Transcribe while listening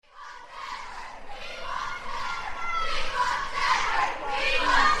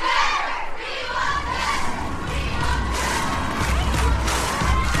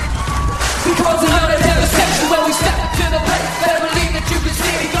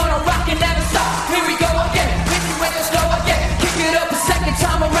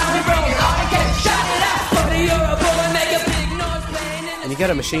get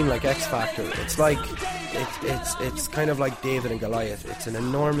a machine like X Factor, it's like it's kind of like David and Goliath. It's an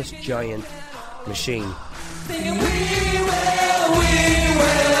enormous giant machine. We will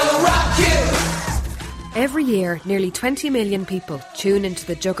rock you. Every year, nearly 20 million people tune into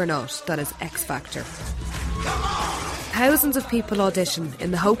the juggernaut that is X Factor. Thousands of people audition in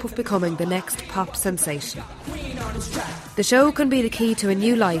the hope of becoming the next pop sensation. The show can be the key to a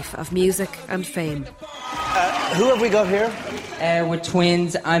new life of music and fame. Who have we got here? We're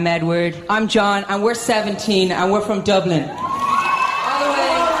twins. I'm Edward. I'm John, and we're 17, and we're from Dublin. All the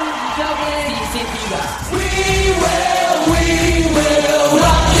way from Dublin. See you guys. We will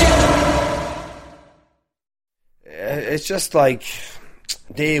rock you. It's just like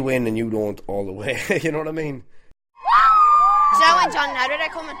they win and you don't all the way. You know what I mean? Do you know when John and Edward are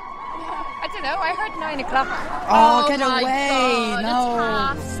coming? I don't know, I heard 9 o'clock. Oh, get away. God,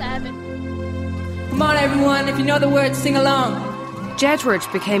 No. it's 7:30. Come on, everyone. If you know the words, sing along. Jedward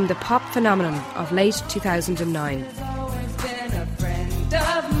became the pop phenomenon of late 2009.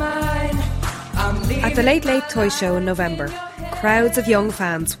 At the Late Late Toy Show in November, crowds of young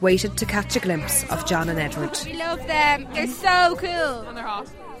fans waited to catch a glimpse of John and Edward. We love them. They're so cool. And they're hot.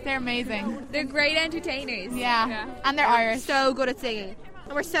 They're amazing. They're great entertainers. Yeah. And they're Irish. So good at singing.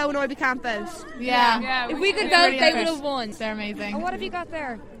 And we're so annoyed we can't vote. Yeah. If we could It's vote, really they effort. would have won. They're amazing. What have you got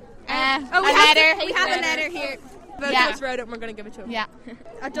there? We We have have a letter here. Both Yeah. of us wrote it and we're going to give it to him. Yeah.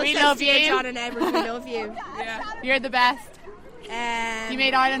 I just We said, love "Dear you." John and Edward, we love you. You're the best. You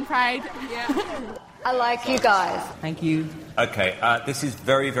made Ireland proud. I like you guys. Thank you. Okay, this is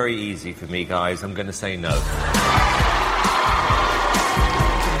very, very easy for me, guys. I'm going to say no.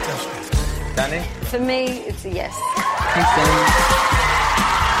 Danny? For me, it's a yes. Thanks, Danny.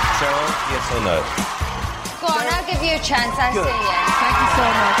 Cheryl, yes or no? Go on, I'll give you a chance. I say yes. Thank you so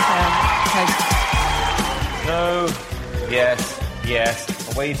much. No, yes.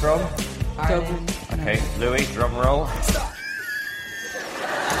 Where are you from? Dublin. Okay, Louis, drum roll.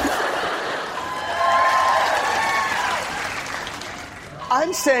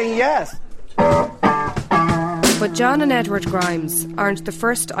 I'm saying yes. But John and Edward Grimes aren't the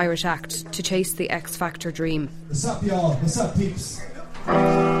first Irish act to chase the X Factor dream. What's up, y'all? What's up, peeps?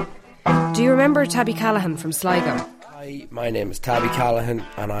 Do you remember Tabby Callahan from Sligo? Hi, my name is Tabby Callahan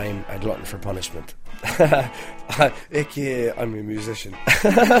and I'm a glutton for punishment. AKA, I'm a musician.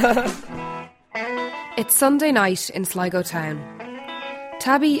 It's Sunday night in Sligo town.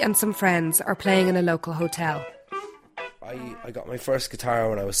 Tabby and some friends are playing in a local hotel. I got my first guitar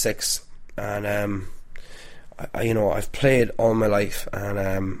when I was 6 and I've played all my life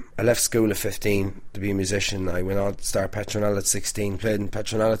and I left school at 15 to be a musician. I went on to start Petronella at 16, played in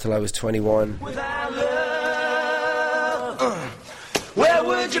Petronella till I was 21. Where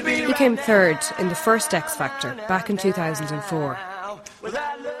would you be? He came third in the first X Factor back in 2004.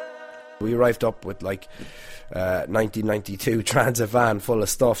 We arrived up with 1992 Transit van full of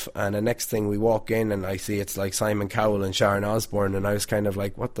stuff, and the next thing we walk in and I see it's like Simon Cowell and Sharon Osbourne, and I was kind of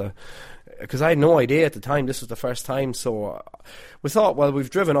like, what the... Because I had no idea at the time, this was the first time, so we thought, well, we've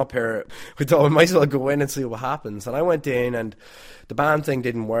driven up here, we thought we might as well go in and see what happens. And I went in and the band thing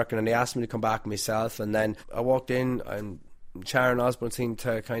didn't work, and then they asked me to come back myself, and then I walked in and Sharon Osbourne seemed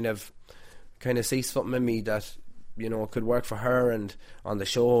to kind of see something in me that, you know, could work for her and on the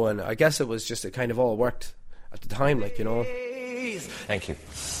show, and I guess it kind of all worked at the time, like, you know. Thank you.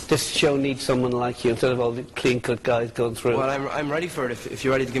 This show needs someone like you instead of all the clean-cut guys going through. Well, I'm ready for it if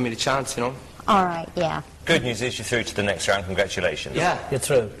you're ready to give me the chance, you know. All right, yeah. Good news is you're through to the next round. Congratulations. Yeah. You're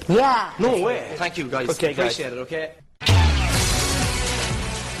through. Yeah. No way. Thank you, guys. Okay, guys. Appreciate it, okay?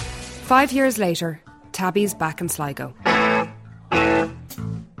 5 years later, Tabby's back in Sligo.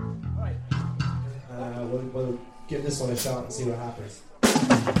 We'll give this one a shot and see what happens.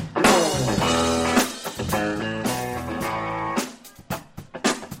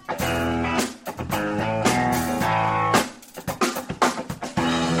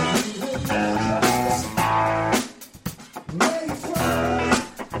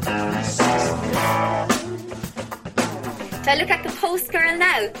 Do I look like the post girl now?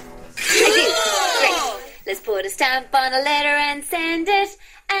 I do. Great. Let's put a stamp on a letter and send it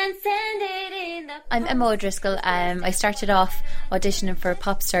in the... I'm Emma O'Driscoll. I started off auditioning for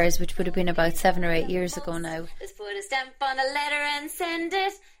Pop Stars, which would have been about 7 or 8 years ago now. Let's put a stamp on a letter and send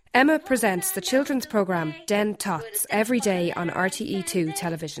it. Emma presents the children's programme Den Tots every day on RTE2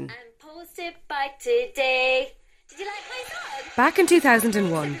 television. Post it by today. Did you like my song? Back in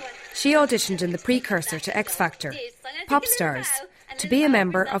 2001, she auditioned in the precursor to X Factor, Pop Stars, to be a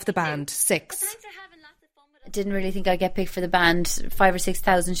member of the band Six. didn't really think I'd get picked for the band. 5,000 or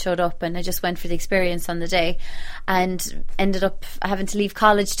 6,000 showed up, and I just went for the experience on the day, and ended up having to leave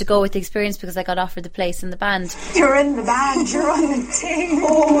college to go with the experience because I got offered the place in the band. You're in the band, you're on the team.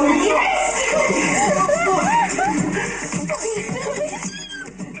 Oh,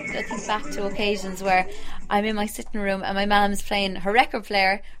 I think back to occasions where I'm in my sitting room and my mum's playing her record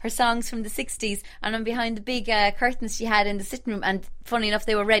player, her songs from the 60s, and I'm behind the big curtains she had in the sitting room, and funny enough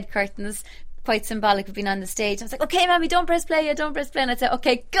they were red curtains, quite symbolic of being on the stage. I was like, okay Mammy, don't press play, and I'd say,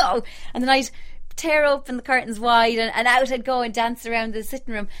 okay, go, and then I'd tear open the curtains wide, and out I'd go and dance around the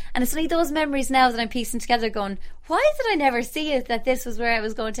sitting room. And it's only those memories now that I'm piecing together going, why did I never see it that this was where I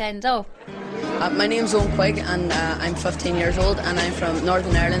was going to end up? My name's Owen Quigg, and I'm 15 years old, and I'm from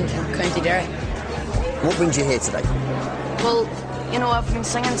Northern Ireland in County Derry. What brings you here today? Well, you know, I've been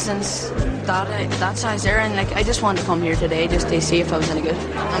singing since that size there, and like I just wanted to come here today just to see if I was any good.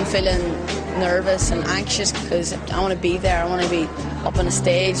 I'm feeling nervous and anxious because I want to be there. I want to be up on a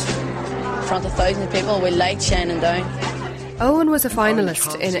stage in front of thousands of people with light shining down. Owen was a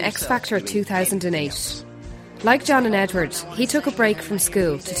finalist in X Factor 2008. Like John and Edward, he took a break from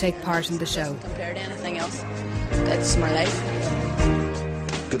school to take part in the show. Compared to anything else, that's my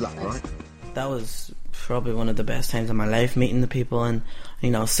life. Good luck, right? That was probably one of the best times of my life, meeting the people and,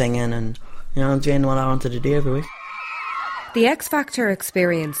 you know, singing and, you know, doing what I wanted to do every week. The X Factor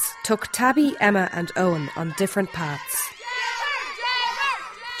experience took Tabby, Emma and Owen on different paths.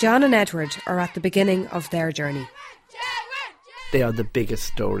 John and Edward are at the beginning of their journey. They are the biggest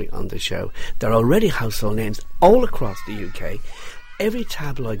story on the show. They're already household names all across the UK. Every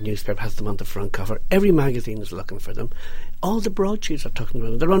tabloid newspaper has them on the front cover. Every magazine is looking for them. All the broadsheets are talking about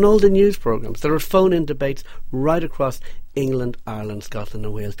them. They're on all the news programmes. There are phone-in debates right across England, Ireland, Scotland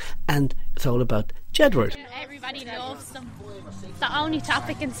and Wales. And it's all about Jedward. Everybody loves them. The only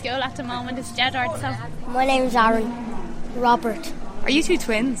topic in school at the moment is Jedward. So. My name's Aaron. Robert. Are you two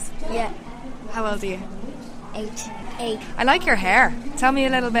twins? Yeah. How old are you? 8. I like your hair. Tell me a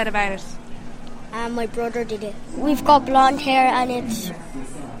little bit about it. My brother did it. We've got blonde hair and it's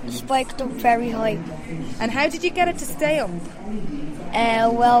spiked up very high. And how did you get it to stay up?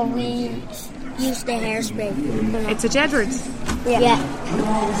 Well, we used the hairspray. It's a Jedward? Yeah.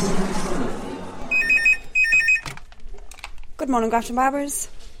 Good morning, Grafton Barbers.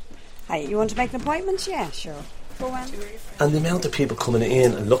 Hi, you want to make an appointment? Yeah, sure. Go on. And the amount of people coming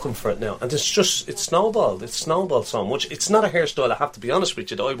in and looking for it now, and it's snowballed so much. It's not a hairstyle, I have to be honest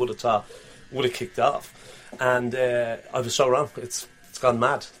with you, that I would have thought would have kicked off. And I was so wrong. It's gone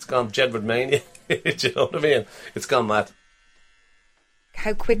mad. It's gone Jedward mania. Do you know what I mean? It's gone mad.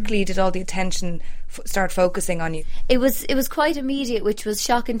 How quickly did all the attention start focusing on you? It was quite immediate, which was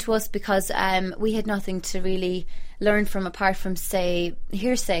shocking to us because we had nothing to really learn from apart from, say,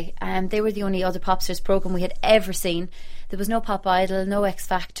 Hearsay. They were the only other Popstars programme we had ever seen. There was no Pop Idol, no X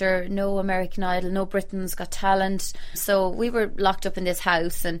Factor, no American Idol, no Britain's Got Talent. So we were locked up in this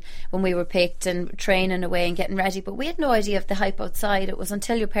house, and when we were picked and training away and getting ready, but we had no idea of the hype outside. It was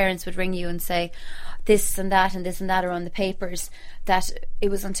until your parents would ring you and say this and that are on the papers, that it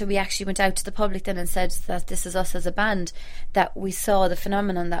was until we actually went out to the public then and said that this is us as a band, that we saw the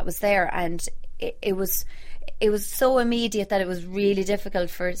phenomenon that was there. And it was so immediate that it was really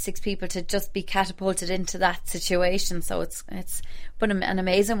difficult for 6 people to just be catapulted into that situation. So it's but an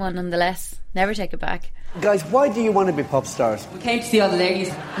amazing one nonetheless. Never take it back. Guys, why do you want to be pop stars? We came to see all the ladies.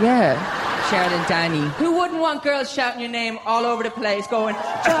 Yeah. Sharon and Danny. Who wouldn't want girls shouting your name all over the place, going,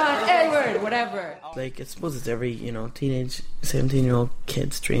 John, Edward, whatever. Like, I suppose it's every, teenage 17-year-old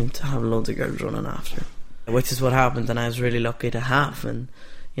kid's dream to have loads of girls running after, which is what happened, and I was really lucky to have. And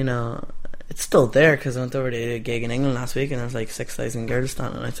it's still there because I went over to a gig in England last week and there was like 6,000 girls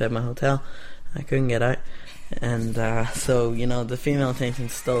standing outside my hotel. I couldn't get out, and so the female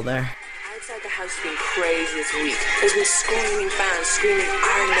attention's still there. Outside the house has been crazy this week. There's been screaming fans screaming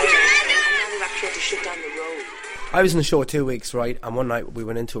Iron Maiden, and now they've actually had to shut down the road. I was in the show 2 weeks, right, and one night we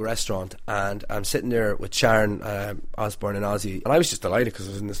went into a restaurant and I'm sitting there with Sharon Osbourne and Ozzy, and I was just delighted because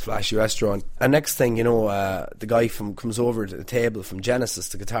I was in this flashy restaurant. And next thing the guy comes over to the table from Genesis,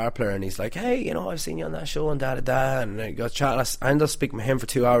 the guitar player, and he's like, hey, I've seen you on that show and da-da-da, and I got chatting. I ended up speaking with him for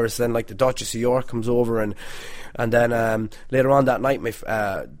 2 hours. Then the Duchess of York comes over, and then later on that night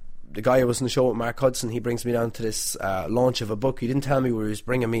the guy who was in the show with Mark Hudson, he brings me down to this launch of a book. He didn't tell me where he was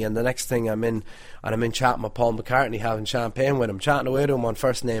bringing me, and the next thing I'm in chatting with Paul McCartney, having champagne with him, chatting away to him on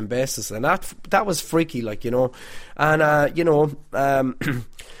first name basis, and that was freaky, and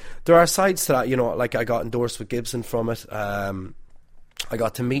there are sides to that, like I got endorsed with Gibson from it. I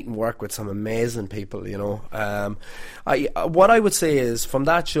got to meet and work with some amazing people, you know. What I would say is, from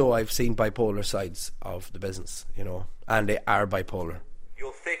that show, I've seen bipolar sides of the business, you know, and they are bipolar.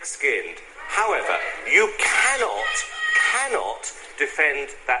 You're thick-skinned. However, you cannot defend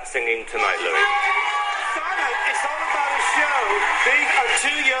that singing tonight, Louis. Simon, it's all about a show. These are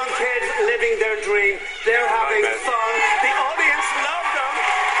two young kids living their dream. They're having fun. The audience love them.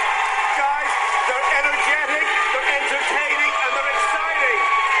 Guys, they're energetic, they're entertaining, and they're exciting.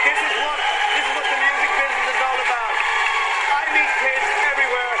 This is what the music business is all about. I meet kids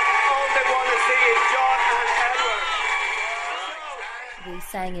everywhere. All they want to see is John and Edward. We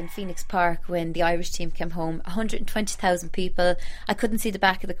sang in Phoenix Park when the Irish team came home. 120,000 people. I couldn't see the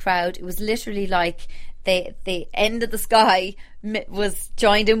back of the crowd. It was literally like the end of the sky was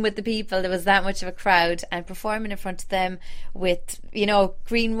joined in with the people. There was that much of a crowd, and performing in front of them with, you know,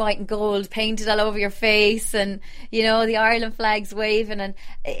 green, white and gold painted all over your face, and, you know, the Ireland flags waving, and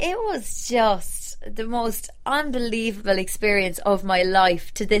it was just the most unbelievable experience of my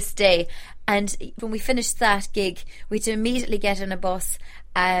life to this day. And when we finished that gig, we had to immediately get in a bus,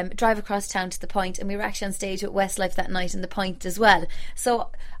 drive across town to the Point, and we were actually on stage with Westlife that night in the Point as well. So,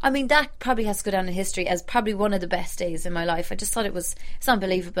 I mean, that probably has to go down in history as probably one of the best days in my life. I just thought it's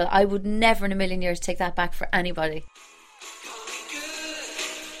unbelievable. I would never in a million years take that back for anybody.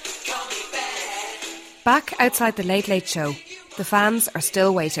 Back outside the Late Late Show, the fans are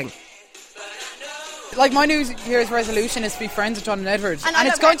still waiting. Like, my New Year's resolution is to be friends with John and Edward, and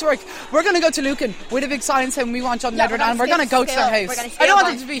it's going to work. We're going to go to Lucan with a big sign saying we want John and Edward, and we're going to go to their house. I don't want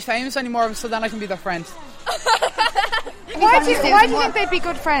them to be famous anymore, so then I can be their friend. Why do you think they'd be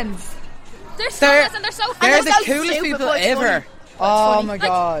good friends? They're serious and they're so funny. They're the coolest people ever. Oh my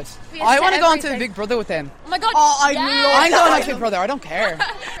god. I want to go on to Big Brother with them. Oh my god. I'm going on to Big Brother, I don't care. Do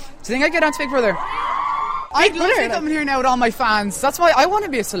you think I'd get on to Big Brother? I'd love to come here now with all my fans. That's why I want to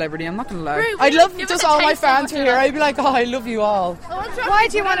be a celebrity, I'm not going to lie. I'd love just all my fans here. I'd be like, oh, I love you all. Why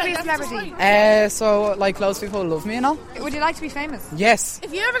do you want to be a celebrity? So, like, loads of people love me and all. Would you like to be famous? Yes.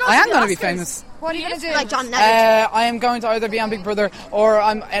 If you ever go I am to going the to be Oscars, famous. What are you going to do? Like John Edward. I am going to either be on Big Brother or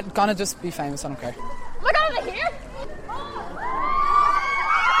I'm going to just be famous, I don't care. Oh my god, are they here?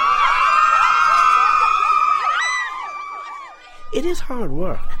 It is hard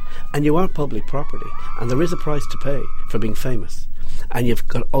work, and you are public property, and there is a price to pay for being famous. And you've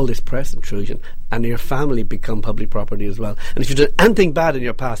got all this press intrusion, and your family become public property as well. And if you do anything bad in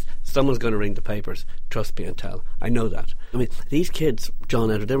your past, someone's going to ring the papers. Trust me and tell. I know that. I mean, these kids, John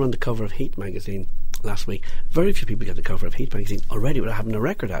Edward, they were on the cover of Heat magazine last week. Very few people get the cover of Heat magazine already without having a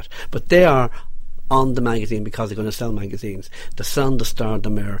record out. But they are on the magazine because they're going to sell magazines. The Sun, the Star, the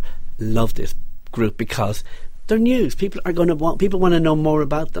Mirror love this group because they're news. People want to know more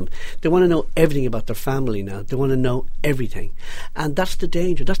about them. They want to know everything about their family now. They want to know everything. And that's the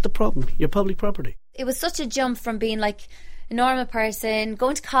danger. That's the problem. You're public property. It was such a jump from being like a normal person,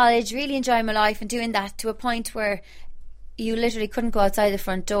 going to college, really enjoying my life and doing that, to a point where you literally couldn't go outside the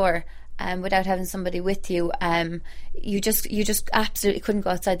front door without having somebody with you. You just absolutely couldn't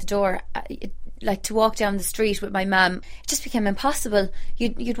go outside the door. Like, to walk down the street with my mum, it just became impossible.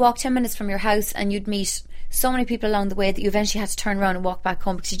 You'd walk 10 minutes from your house and you'd meet so many people along the way that you eventually had to turn around and walk back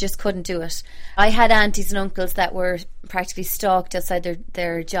home because you just couldn't do it. I had aunties and uncles that were practically stalked outside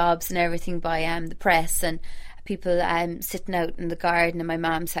their jobs and everything by the press, and people sitting out in the garden in my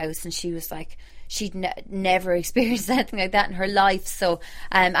mum's house, and she was like, she'd never experienced anything like that in her life. So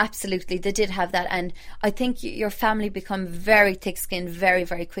absolutely, they did have that. And I think your family become very thick-skinned very,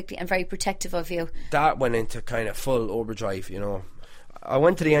 very quickly and very protective of you. That went into kind of full overdrive, you know. I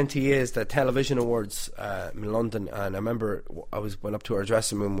went to the NTAs, the Television Awards in London, and I remember I went up to our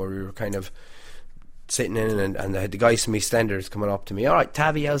dressing room where we were kind of sitting in, and the guys from EastEnders coming up to me, alright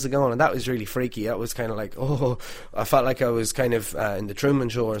Tabby, how's it going? And that was really freaky. That was kind of like, oh, I felt like I was kind of in the Truman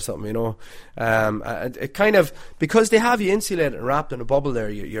Show or something, you know. It kind of, because they have you insulated and wrapped in a bubble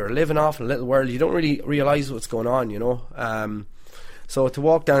there, you're living off in a little world, you don't really realise what's going on, you know. So to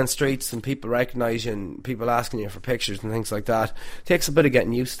walk down streets and people recognise you and people asking you for pictures and things like that takes a bit of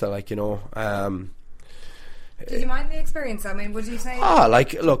getting used to, like, you know. Did you mind the experience? I mean, would you say?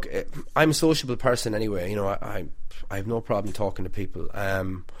 Like, look, I'm a sociable person anyway. You know, I have no problem talking to people.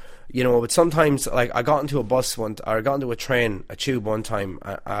 You know, but sometimes, like, I got into a bus or I got into a tube one time,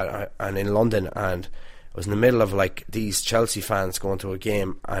 and in London, and I was in the middle of, like, these Chelsea fans going to a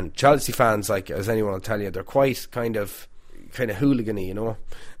game, and Chelsea fans, like, as anyone will tell you, they're quite kind of hooligan-y, you know.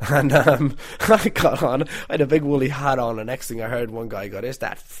 And I got on, I had a big woolly hat on, and next thing I heard one guy go, "Is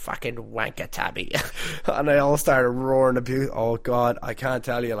that fucking wanker Tabby?" And I all started roaring abuse. Oh God, I can't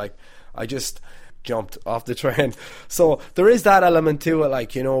tell you, like, I just, jumped off the train. So there is that element to it,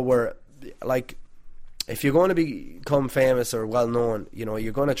 like, you know, where, like, if you're going to become famous or well known, you know,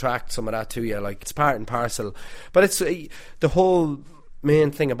 you're going to attract some of that to you. Like, it's part and parcel. But it's the whole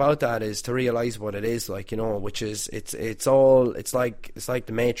main thing about that is to realise what it is, like, you know, which is it's like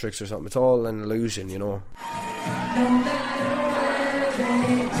the Matrix or something. It's all an illusion, you know.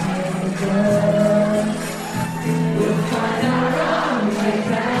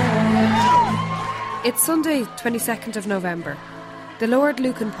 It's Sunday, 22nd of November. The Lord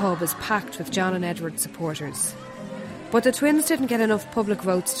Lucan pub is packed with John and Edward supporters. But the twins didn't get enough public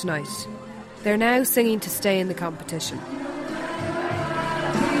votes tonight. They're now singing to stay in the competition.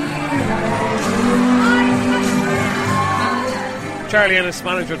 Charlie Ennis,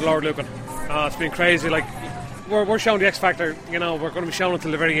 manager of the Lord Lucan. It's been crazy. Like, we're showing the X Factor, you know, we're going to be showing it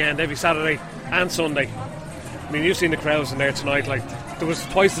till the very end, every Saturday and Sunday. I mean, you've seen the crowds in there tonight. Like, there was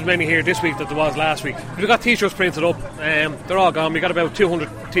twice as many here this week that there was last week. We've got t-shirts printed up. They're all gone. We got about 200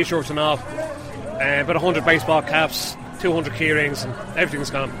 t-shirts and all. About 100 baseball caps, 200 key rings, and everything's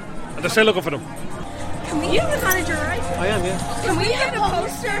gone. And they're still looking for them. Can we get the manager, right? I am, yeah. Can we get a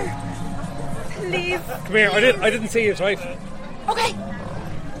poster? Please. Come here. I didn't see it, right? Okay.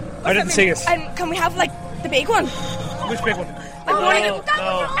 I didn't see it. And can we have, like, the big one? Which big one? Like, and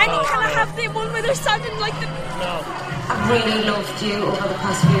can I have the one where they're standing like the... No. I've really loved you over the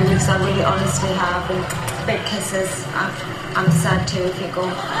past few weeks. I really honestly have. And big kisses. I'm sad too if you go.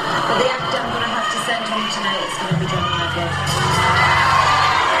 But the act I'm going to have to send home tonight is going to be Johnny Edward.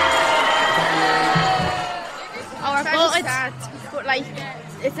 But like,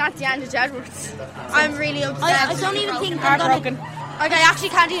 it's not the end of Jedward's. I'm really upset. I don't even think I'm heartbroken. Like, I actually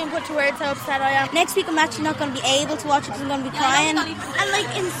can't even put to words how upset I am. Next week I'm actually not going to be able to watch it because I'm going to be crying. And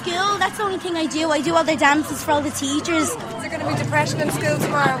like in school, that's the only thing I do. I do all their dances for all the teachers. Is there going to be depression in school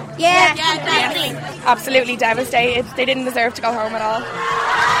tomorrow? Yeah, definitely. Absolutely devastated. They didn't deserve to go home at all.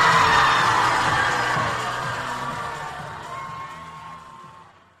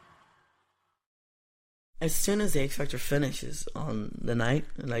 As soon as the X Factor finishes on the night,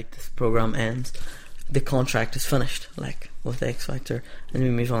 like this program ends, the contract is finished, like with the X Factor, and we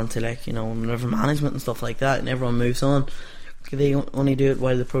move on to, like, you know, whatever management and stuff like that, and everyone moves on. They only do it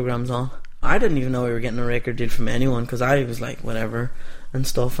while the program's on. I didn't even know we were getting a record deal from anyone, because I was like, whatever and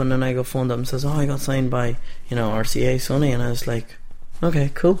stuff, and then I got phoned up and says, oh, I got signed by, you know, RCA Sony, and I was like,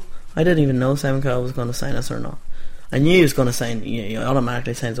 okay, cool. I didn't even know Simon Cowell was going to sign us or not. I knew he was going to sign, you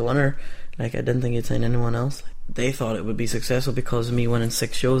automatically signs a winner. Like, I didn't think he'd sign anyone else. They thought it would be successful because of me winning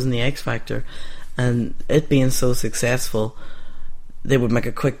 6 shows in the X Factor, and it being so successful, they would make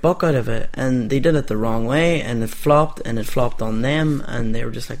a quick buck out of it, and they did it the wrong way, and it flopped on them, and they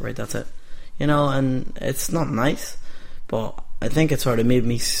were just like, right, that's it, you know. And it's not nice, but I think it sort of made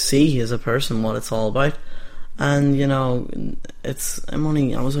me see as a person what it's all about. And, you know, I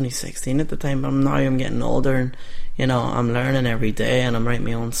was only 16 at the time, but now I'm getting older, and, you know, I'm learning every day, and I'm writing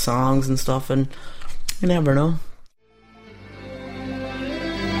my own songs and stuff, and you never know.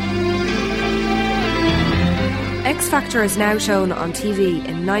 X Factor is now shown on TV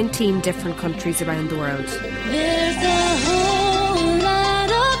in 19 different countries around the world.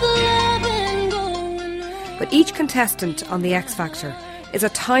 But each contestant on the X Factor is a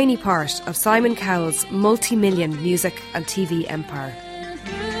tiny part of Simon Cowell's multi-million music and TV empire.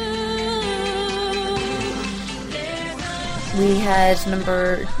 We had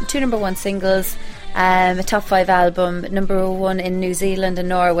two number one singles, a top 5 album, number 1 in New Zealand and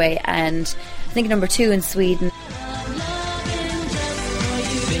Norway, and I think number 2 in Sweden.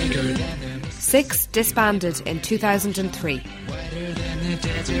 6 disbanded in 2003.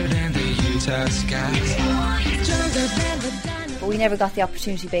 But we never got the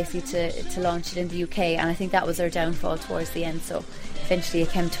opportunity basically to launch it in the UK, and I think that was our downfall towards the end. So eventually it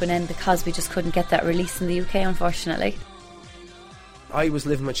came to an end because we just couldn't get that release in the UK, unfortunately. I was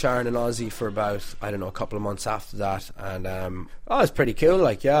living with Sharon in Aussie for about, I don't know, a couple of months after that, and it's pretty cool.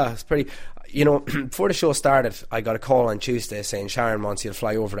 Like, yeah, it's pretty. You know, before the show started, I got a call on Tuesday saying Sharon wants you to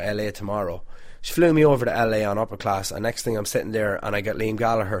fly over to LA tomorrow. She flew me over to LA on upper class, and next thing I'm sitting there and I get Liam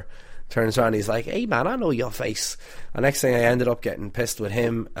Gallagher turns around, he's like, hey man, I know your face. And next thing I ended up getting pissed with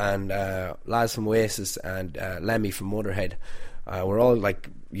him and Laz from Oasis and Lemmy from Motorhead. We're all like,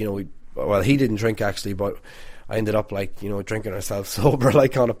 you know, well, he didn't drink actually, but I ended up like, you know, drinking ourselves sober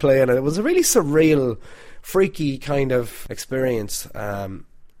like on a plane, and it was a really surreal, freaky kind of experience.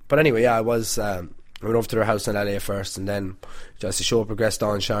 But anyway, yeah, I went over to their house in LA first, and then as the show progressed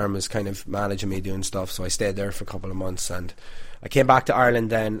on, Sharon was kind of managing me doing stuff, so I stayed there for a couple of months, and I came back to Ireland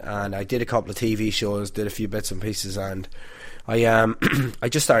then, and I did a couple of TV shows, did a few bits and pieces, and I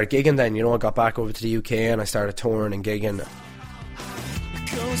just started gigging then, you know. I got back over to the UK and I started touring and gigging.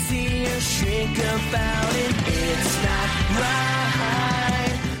 Go see a shrink about it, it's not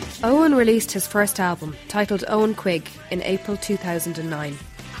right. Owen released his first album, titled Owen Quigg, in April 2009.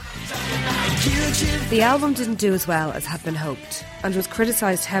 The album didn't do as well as had been hoped, and was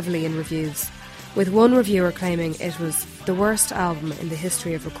criticised heavily in reviews, with one reviewer claiming it was the worst album in the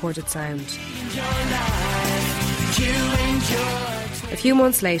history of recorded sound. A few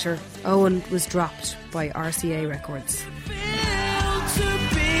months later, Owen was dropped by RCA Records.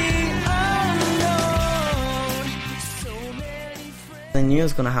 I knew it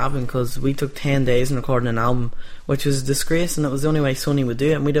was going to happen because we took 10 days in recording an album, which was a disgrace, and it was the only way Sony would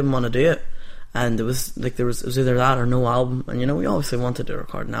do it, and we didn't want to do it. And it was like it was either that or no album, and you know, we obviously wanted to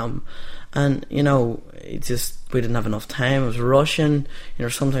record an album, and you know, we didn't have enough time. It was rushing, you know.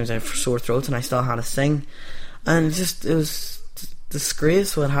 Sometimes I have sore throats and I still had to sing, and it was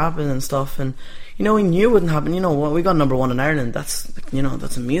disgrace what happened and stuff. And you know, we knew it wouldn't happen. You know, we got number 1 in Ireland. That's, you know,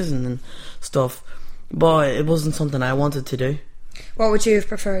 that's amazing and stuff, but it wasn't something I wanted to do. What would you have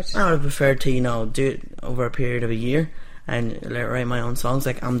preferred? I would have preferred to, you know, do it over a period of a year and write my own songs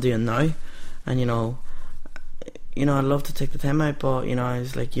like I'm doing now. And you know, I'd love to take the time out, but you know, I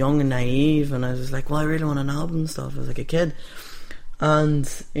was like young and naive, and I was like, well, I really want an album and stuff. I was like a kid, and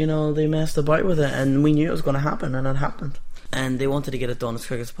you know, they messed about with it, and we knew it was going to happen, and it happened. And they wanted to get it done as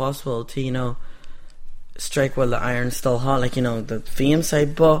quick as possible to, you know, strike while the iron's still hot, like, you know, the fame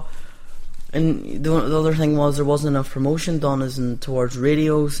side. But and the other thing was there wasn't enough promotion done as in towards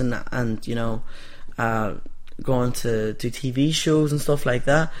radios and you know, going to do TV shows and stuff like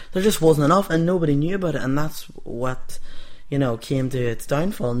that. There just wasn't enough, and nobody knew about it, and that's what, you know, came to its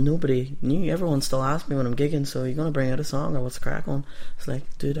downfall. Nobody knew. Everyone still asked me when I'm gigging, so you're going to bring out a song or what's the crack on? It's like,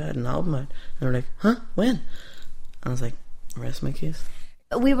 dude, I had an album out. And they're like, huh? When? And I was like, rest my case.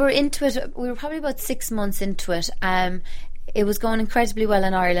 We were into it, we were probably about 6 months into it. It was going incredibly well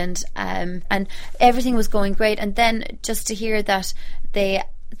in Ireland, and everything was going great, and then just to hear that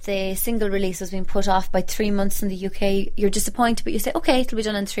the single release was being put off by 3 months in the UK, you're disappointed, but you say, okay, it'll be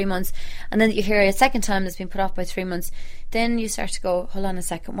done in 3 months. And then you hear a second time it's been put off by 3 months. Then you start to go, hold on a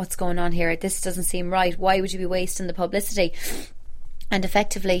second, what's going on here? This doesn't seem right. Why would you be wasting the publicity? And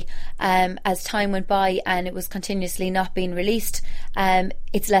effectively, as time went by and it was continuously not being released,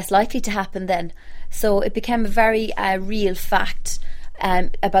 it's less likely to happen then. So it became a very real fact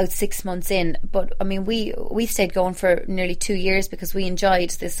about 6 months in. But I mean, we stayed going for nearly 2 years because we enjoyed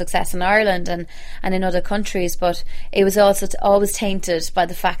the success in Ireland and in other countries, but it was also always tainted by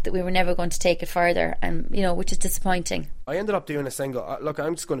the fact that we were never going to take it further, and you know, which is disappointing. I ended up doing a single. Look,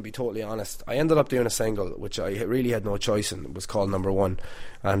 I'm just going to be totally honest. I ended up doing a single which I really had no choice in. It was called Number One,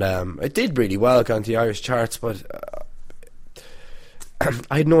 and it did really well, got into the Irish charts, but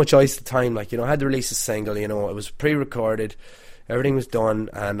I had no choice at the time. Like, you know, I had to release a single. You know, it was pre-recorded. Everything was done,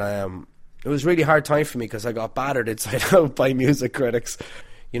 and it was a really hard time for me because I got battered inside out by music critics.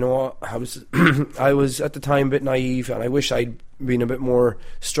 You know, I was at the time a bit naive, and I wish I'd been a bit more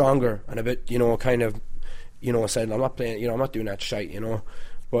stronger and a bit, you know, kind of, you know, said, I'm not playing, you know, I'm not doing that shite, you know.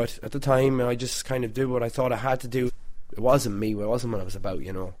 But at the time, I just kind of did what I thought I had to do. It wasn't me, it wasn't what I was about,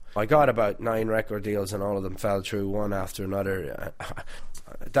 you know. I got about 9 record deals, and all of them fell through one after another.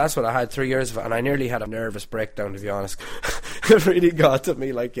 That's what I had 3 years of it, and I nearly had a nervous breakdown, to be honest. It really got to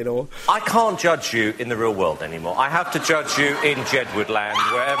me, like, you know. I can't judge you in the real world anymore. I have to judge you in Jedward Land,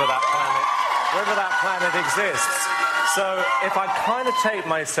 wherever that planet exists. So if I kind of take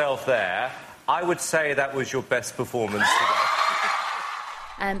myself there, I would say that was your best performance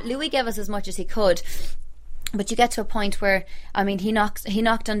today. Louis gave us as much as he could. But you get to a point where, I mean, he knocked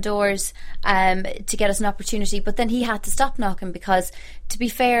on doors to get us an opportunity, but then he had to stop knocking because, to be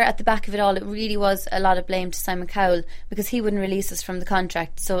fair, at the back of it all, it really was a lot of blame to Simon Cowell because he wouldn't release us from the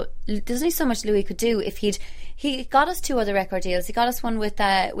contract. So there's only so much Louis could do. If he got us 2 other record deals. He got us one with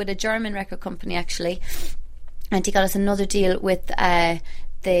a German record company, actually, and he got us another deal with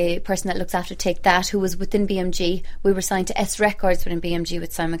the person that looks after Take That, who was within BMG. We were signed to S Records within BMG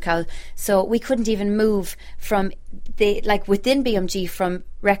with Simon Cowell, so we couldn't even move from within BMG from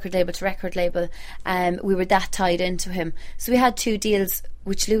record label to record label. We were that tied into him, so we had 2 deals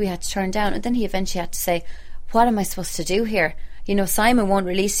which Louis had to turn down, and then he eventually had to say, what am I supposed to do here? You know, Simon won't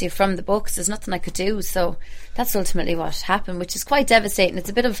release you from the books, there's nothing I could do. So that's ultimately what happened, which is quite devastating.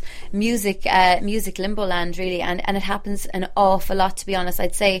 It's a bit of music limbo land, really, and it happens an awful lot, to be honest.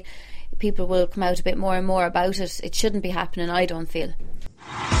 I'd say people will come out a bit more and more about it. It shouldn't be happening, I don't feel.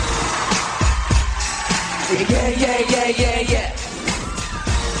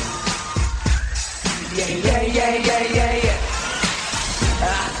 Yeah.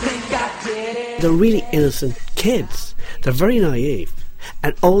 They're really innocent kids. They're very naive.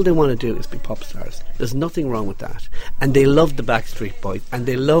 And all they want to do is be pop stars. There's nothing wrong with that. And they love the Backstreet Boys, and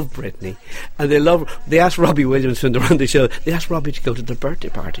they love Britney, and they asked Robbie Williams when they were on the show, they asked Robbie to go to their birthday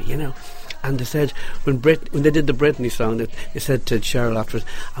party, you know. And they said, when they did the Britney song, they said to Cheryl afterwards,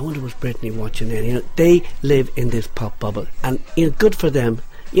 I wonder was Britney watching then? You know, they live in this pop bubble. And, you know, good for them.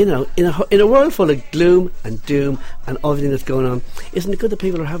 You know, in a world full of gloom and doom and everything that's going on, isn't it good that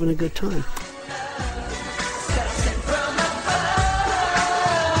people are having a good time?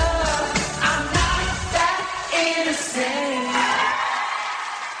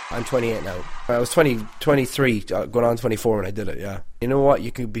 I'm 28 now. I was 23, going on 24 when I did it, yeah. You know what? You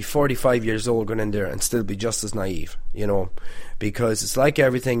could be 45 years old going in there and still be just as naive, you know, because it's like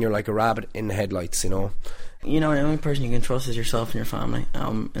everything, you're like a rabbit in the headlights, you know. You know, the only person you can trust is yourself and your family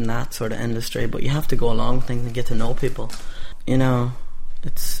in that sort of industry, but you have to go along with things and get to know people. You know,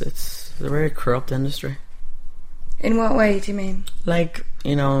 it's a very corrupt industry. In what way do you mean? Like,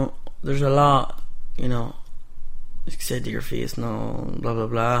 you know, there's a lot, you know, you said to your face, no, blah blah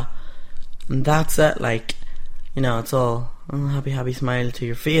blah, and that's it. Like, you know, it's all happy smile to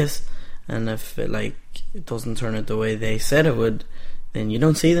your face, and if it doesn't turn out the way they said it would, then you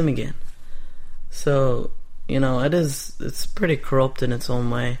don't see them again. So, you know, it's pretty corrupt in its own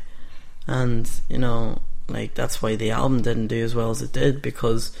way, and, you know, like, that's why the album didn't do as well as it did,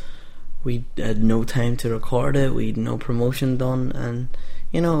 because we had no time to record it, we had no promotion done, and,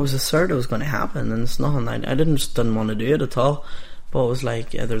 you know, it was asserted it was going to happen, and it's nothing. I didn't want to do it at all, but it was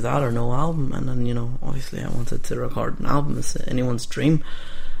like either that or no album. And then, you know, obviously I wanted to record an album. It's anyone's dream,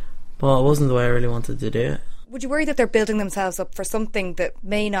 but it wasn't the way I really wanted to do it. Would you worry that they're building themselves up for something that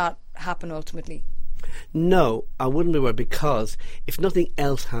may not happen ultimately? No, I wouldn't be worried, because if nothing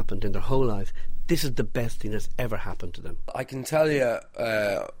else happened in their whole life, this is the best thing that's ever happened to them. I can tell you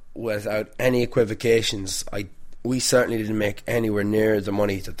without any equivocations, we certainly didn't make anywhere near the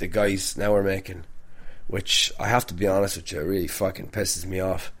money that the guys now are making, which I have to be honest with you, really fucking pisses me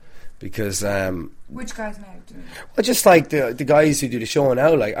off, because which guys now do? Well, just like the guys who do the show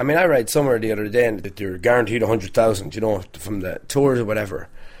now. Like, I mean, I read somewhere the other day that they're guaranteed 100,000, you know, from the tours or whatever.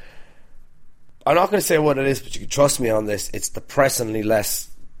 I'm not going to say what it is, but you can trust me on this. It's depressingly less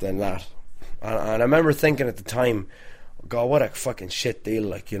than that. And I remember thinking at the time, God, what a fucking shit deal,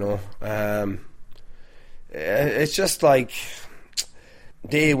 like, you know. It's just like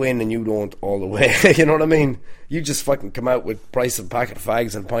they win and you don't all the way. You know what I mean? You just fucking come out with price of a packet of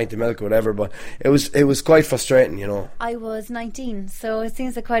fags and a pint of milk or whatever. But it was quite frustrating, you know. I was 19, so it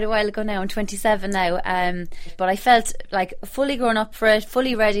seems like quite a while ago now. I'm 27 now, but I felt like fully grown up for it,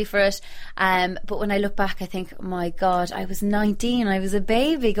 fully ready for it. But when I look back, I think, oh my God, I was 19. I was a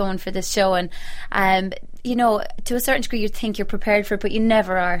baby going for this show, and you know, to a certain degree, you think you're prepared for it, but you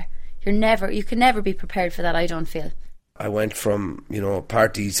never are. You can never be prepared for that, I don't feel. I went from, you know,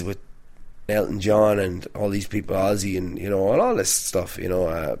 parties with Elton John and all these people, Ozzy, and, you know, and all this stuff, you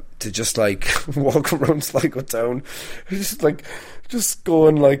know, to just like walk around Sligo town, just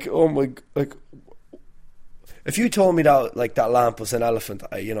going like, oh my, like, if you told me that like that lamp was an elephant,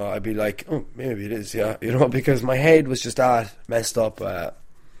 I'd be like, oh, maybe it is, yeah, you know, because my head was just that messed up. I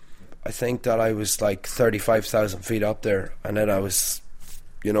think that I was like 35,000 feet up there, and then I was,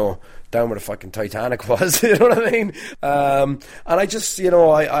 you know, down where the fucking Titanic was. You know what I mean? And I just, you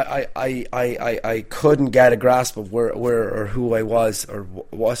know, I couldn't get a grasp of where or who I was or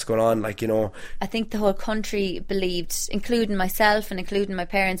what's going on. Like, you know, I think the whole country believed, including myself and including my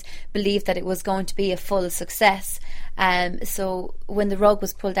parents, believed that it was going to be a full success. So when the rug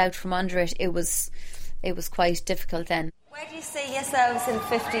was pulled out from under it, it was quite difficult then. Where do you see yourselves in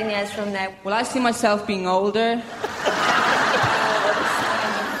 15 years from now? Well, I see myself being older.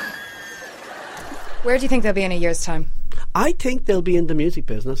 Where do you think they'll be in a year's time? I think they'll be in the music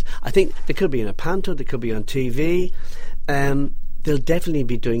business. I think they could be in a panto, they could be on TV. They'll definitely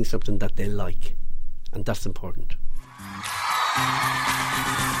be doing something that they like, and that's important.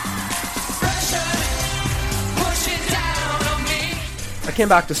 I came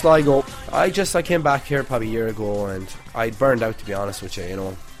back to Sligo. I came back here probably a year ago, and I burned out, to be honest with you, you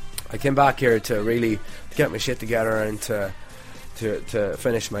know. I came back here to really get my shit together and to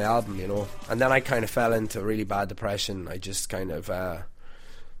finish my album, you know. And then I kind of fell into really bad depression. I just kind of I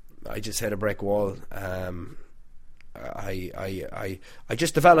just hit a brick wall. I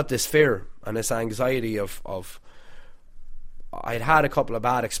just developed this fear and this anxiety of I'd had a couple of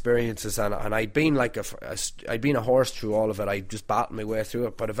bad experiences, and I'd been like I'd been a horse through all of it. I just battled my way through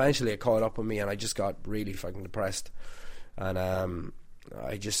it, but eventually it caught up with me, and I just got really fucking depressed. And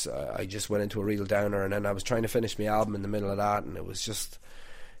I just went into a real downer, and then I was trying to finish my album in the middle of that, and it was just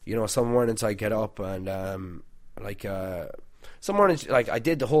You know, some mornings I get up and some mornings, like, I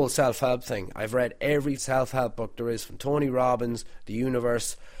did the whole self-help thing. I've read every self-help book there is, from Tony Robbins, The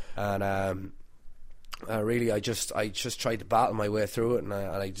Universe, and really I just tried to battle my way through it, and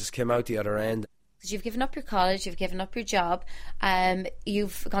I just came out the other end. Because you've given up your college, you've given up your job,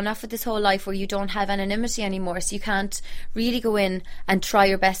 you've gone off with this whole life where you don't have anonymity anymore, so you can't really go in and try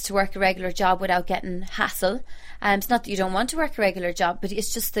your best to work a regular job without getting hassle. It's not that you don't want to work a regular job, but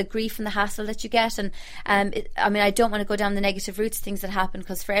it's just the grief and the hassle that you get. And I don't want to go down the negative routes, things that happen,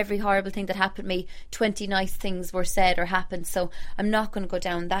 because for every horrible thing that happened to me, 20 nice things were said or happened, so I'm not going to go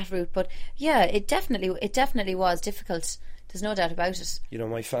down that route. But yeah, it definitely was difficult. There's no doubt about it. You know,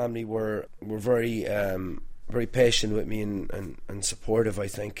 my family were very very patient with me and supportive, I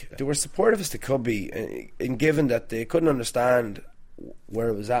think. They were supportive as they could be, in given that they couldn't understand where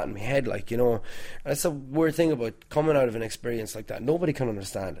it was at in my head, like, you know. And that's a weird thing about coming out of an experience like that. Nobody can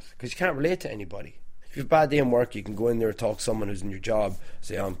understand it, because you can't relate to anybody. If you have a bad day in work, you can go in there and talk to someone who's in your job,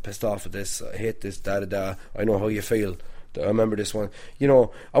 say, I'm pissed off at this, I hate this, da-da-da, I know how you feel. I remember this one. You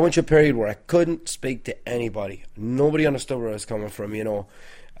know, I went through a period where I couldn't speak to anybody. Nobody understood where I was coming from, you know.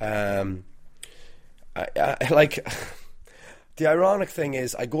 Like, the ironic thing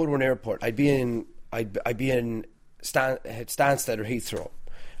is, I go to an airport, I'd be in Stansted or Heathrow,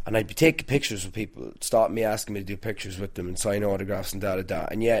 and I'd be taking pictures with people, stop me, asking me to do pictures with them and sign autographs and da-da-da,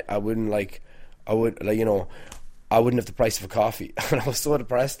 and yet I wouldn't have the price of a coffee. And I was so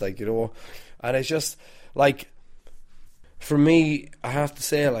depressed, like, you know. And it's just, like, for me, I have to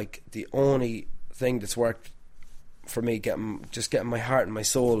say, like, the only thing that's worked for me, getting my heart and my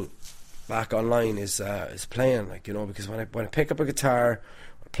soul back online is playing, like, you know, because when I pick up a guitar,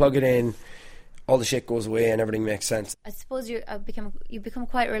 plug it in, all the shit goes away and everything makes sense. I suppose you become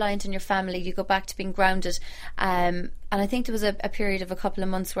quite reliant on your family. You go back to being grounded, and I think there was a period of a couple of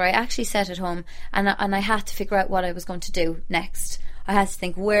months where I actually sat at home and I had to figure out what I was going to do next. I had to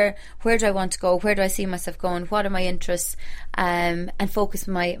think, where do I want to go? Where do I see myself going? What are my interests? And focus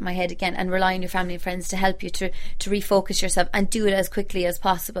my head again, and rely on your family and friends to help you to refocus yourself, and do it as quickly as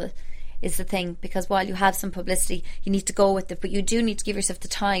possible is the thing. Because while you have some publicity, you need to go with it, but you do need to give yourself the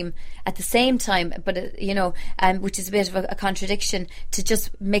time at the same time, but you know, which is a bit of a contradiction, to just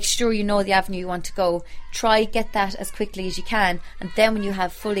make sure you know the avenue you want to go. Try get that as quickly as you can, and then when you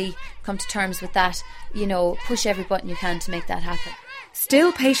have fully come to terms with that, you know, push every button you can to make that happen.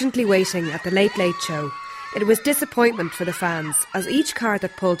 Still patiently waiting at the Late Late Show, it was disappointment for the fans, as each car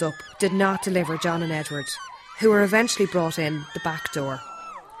that pulled up did not deliver John and Edward, who were eventually brought in the back door.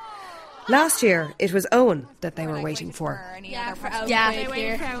 Last year, it was Owen that they were waiting for. Yeah, for Owen Quigg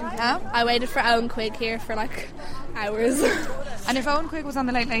here. I waited for Owen Quigg here for like hours. And if Owen Quigg was on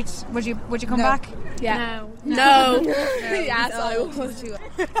the Late Late, would you come back? Yeah. No. Yes, I would.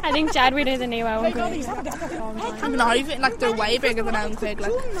 I think Chadwick is a new Owen Quigg. I'm not even, like, they're way bigger than Owen Quigg.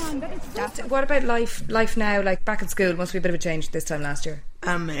 Like, what about life now? Like, back at school, must be a bit of a change this time last year.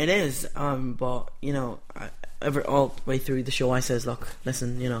 It is. But you know, all the way through the show, I says, look,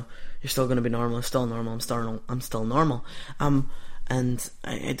 listen, you know, you're still going to be normal. It's still normal. I'm still normal. And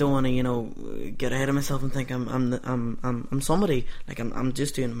I don't want to, you know, get ahead of myself and think I'm somebody. Like, I'm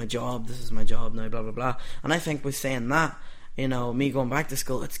just doing my job. This is my job now. Blah blah blah. And I think with saying that, you know, me going back to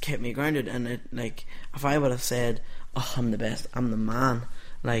school, it's kept me grounded. And it, like, if I would have said, oh, I'm the best, I'm the man,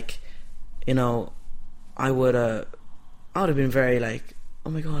 like, you know, I would have been very like,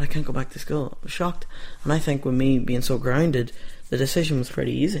 oh my god, I can't go back to school. I was shocked. And I think with me being so grounded, the decision was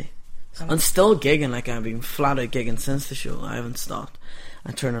pretty easy. I'm still gigging, like, I've been flat out gigging since the show. I haven't stopped.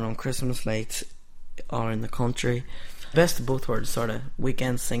 I'm turning on Christmas lights all in the country. Best of both worlds, sort of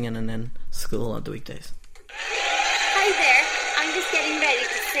weekend singing and then school on the weekdays. Hi there, I'm just getting ready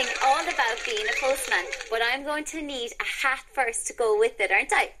to sing all about being a postman, but I'm going to need a hat first to go with it,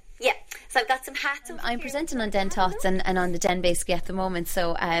 aren't I? Yeah, so I've got some hats. I'm presenting on Den Tots and on the Den basically at the moment,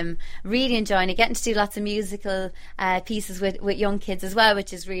 so I'm really enjoying it, getting to do lots of musical pieces with young kids as well,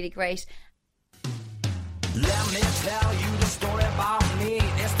 which is really great. Let me tell you the story about me.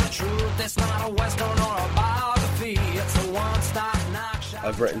 It's the truth, it's not a western or a biography. It's a one-stop knock shop.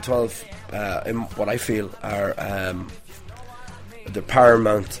 I've written 12 in what I feel are the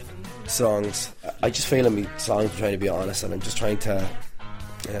paramount songs. I just feel in me songs, I'm trying to be honest, and I'm just trying to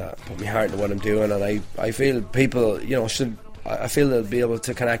put my heart into what I'm doing, and I feel people, you know, I feel they'll be able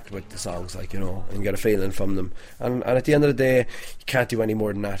to connect with the songs, like, you know, and get a feeling from them, and at the end of the day, you can't do any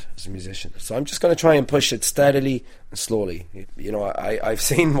more than that as a musician. So I'm just going to try and push it steadily and slowly. You know, I've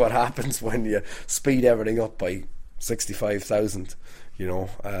seen what happens when you speed everything up by 65,000, you know,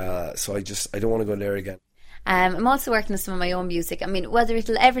 so I don't want to go there again. I'm also working on some of my own music. I mean, whether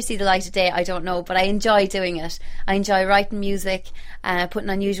it'll ever see the light of day, I don't know, but I enjoy doing it. I enjoy writing music, putting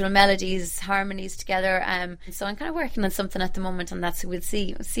unusual melodies, harmonies together. So I'm kind of working on something at the moment, and we'll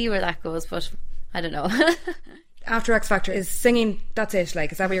see where that goes, but I don't know. After X Factor, is singing, that's it?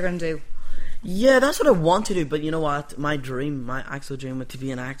 Like, is that what you're going to do? Yeah, that's what I want to do, but you know what? My actual dream would to be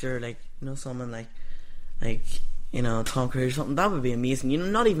an actor, like, you know, someone like, you know, Tom Cruise or something. That would be amazing. You know,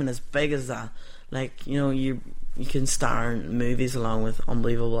 not even as big as that. Like, you know, you can star in movies along with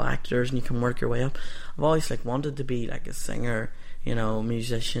unbelievable actors, and you can work your way up. I've always like wanted to be like a singer, you know,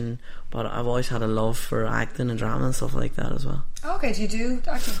 musician, but I've always had a love for acting and drama and stuff like that as well. Okay, do you do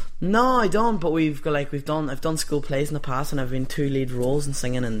acting? No, I don't. But I've done school plays in the past, and I've been 2 lead roles in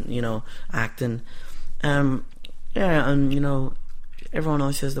singing and, you know, acting. Yeah, and you know, everyone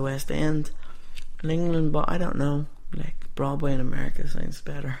always says the West End in England, but I don't know. Like Broadway in America sounds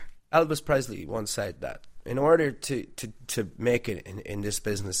better. Elvis Presley once said that in order to make it in this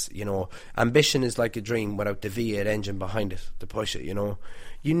business, you know, ambition is like a dream without the V8 engine behind it to push it, you know.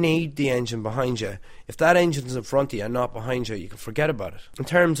 You need the engine behind you. If that engine's in front of you and not behind you, you can forget about it. In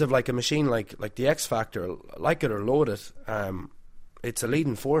terms of like a machine like the X Factor, like it or load it, it's a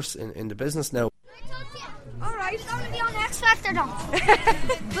leading force in the business now. Alright, it's going to be on X Factor though.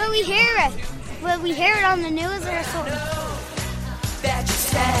 Will we hear it? Will we hear it on the news or something? That you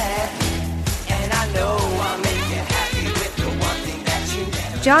said, and I know I'll make you happy with the one thing that you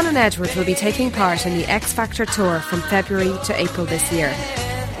never. John and Edward will be taking part in the X Factor tour from February to April this year.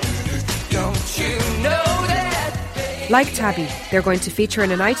 Don't you know that? Like Tabby, they're going to feature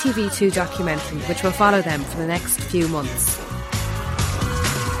in an ITV2 documentary which will follow them for the next few months.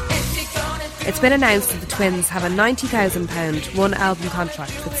 It's been announced that the twins have a £90,000 one-album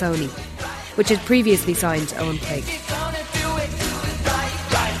contract with Sony, which had previously signed Owen Pig.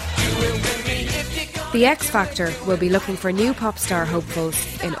 The X Factor will be looking for new pop star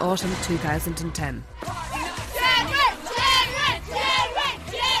hopefuls in autumn 2010.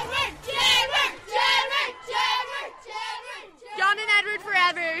 John and Edward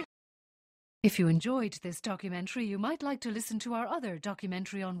forever. If you enjoyed this documentary, you might like to listen to our other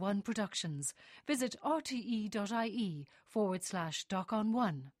Documentary on One productions. Visit rte.ie/Doc on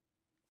One.